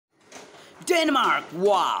Denmark,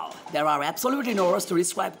 wow! There are absolutely no words to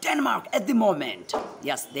describe Denmark at the moment.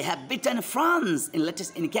 Yes, they have beaten France in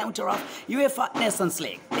latest encounter of UEFA Nations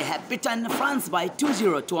League. They have beaten France by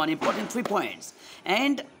 2-0 to an important 3 points.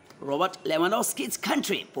 And Robert Lewandowski's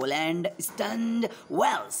country, Poland, stunned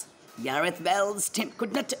Wales. Gareth Bale's team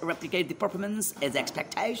could not replicate the performance as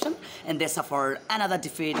expectation, and they suffered another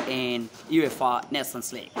defeat in UEFA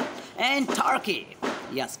Nations League. And Turkey,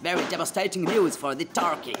 yes, very devastating news for the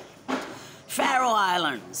Turkey. Faroe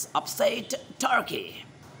Islands upset Turkey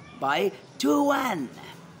by 2-1.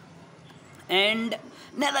 And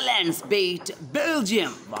Netherlands beat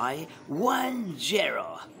Belgium by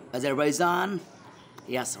 1-0. Azerbaijan,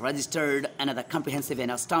 yes, registered another comprehensive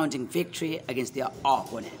and astounding victory against their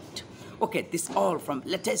opponent. Okay, this all from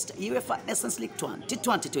latest UEFA Nations League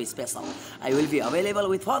 2022 special. I will be available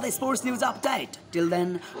with further sports news update. Till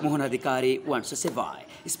then, Mohan Adhikari wants to survive.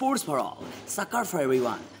 Sports for all, soccer for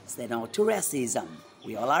everyone. Say no to racism.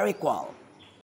 We all are equal.